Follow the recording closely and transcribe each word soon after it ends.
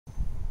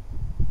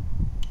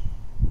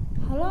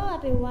Hello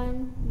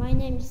everyone, my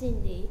name is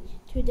Yindee.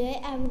 Today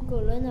I will go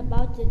learn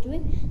about the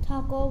drink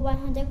Taco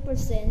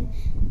 100%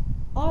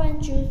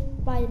 orange juice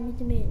by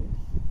vitamin.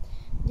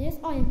 This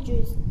orange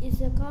juice is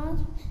a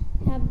cause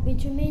have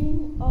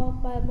vitamin or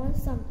vitamin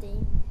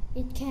something.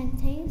 It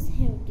contains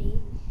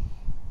healthy,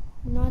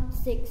 not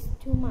sick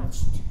too much.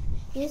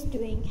 This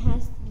drink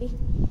has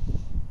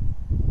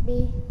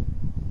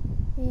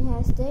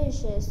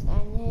delicious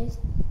and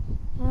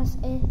has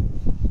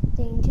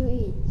anything to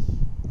eat.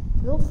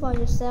 Look for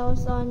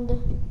yourselves on the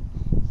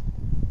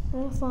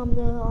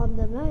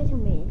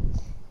vitamin.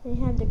 They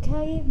have the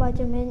K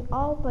vitamin,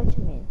 all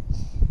vitamin.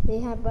 They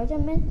have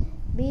vitamin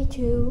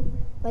B2,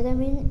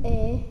 vitamin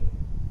A,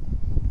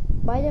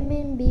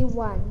 vitamin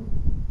B1,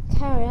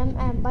 calcium,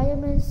 and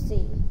vitamin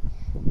C.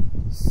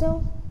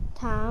 So,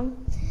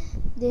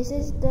 this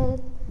is the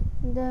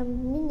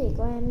Yindee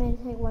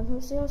Animate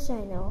 120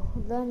 channel.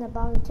 Learn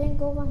about the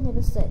tango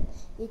 100%.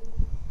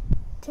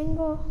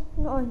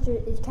 Orange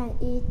juice it can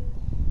eat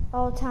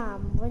all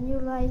time when you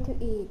like to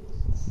eat.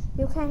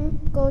 You can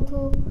go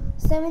to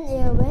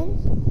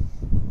 7-Eleven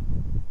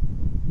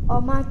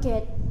or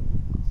market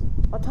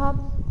or top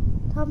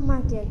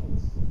market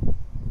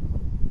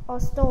or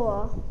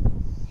store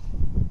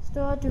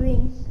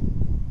drink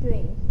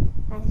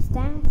and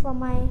thanks for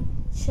my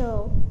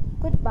show.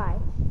 Goodbye.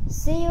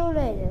 See you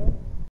later.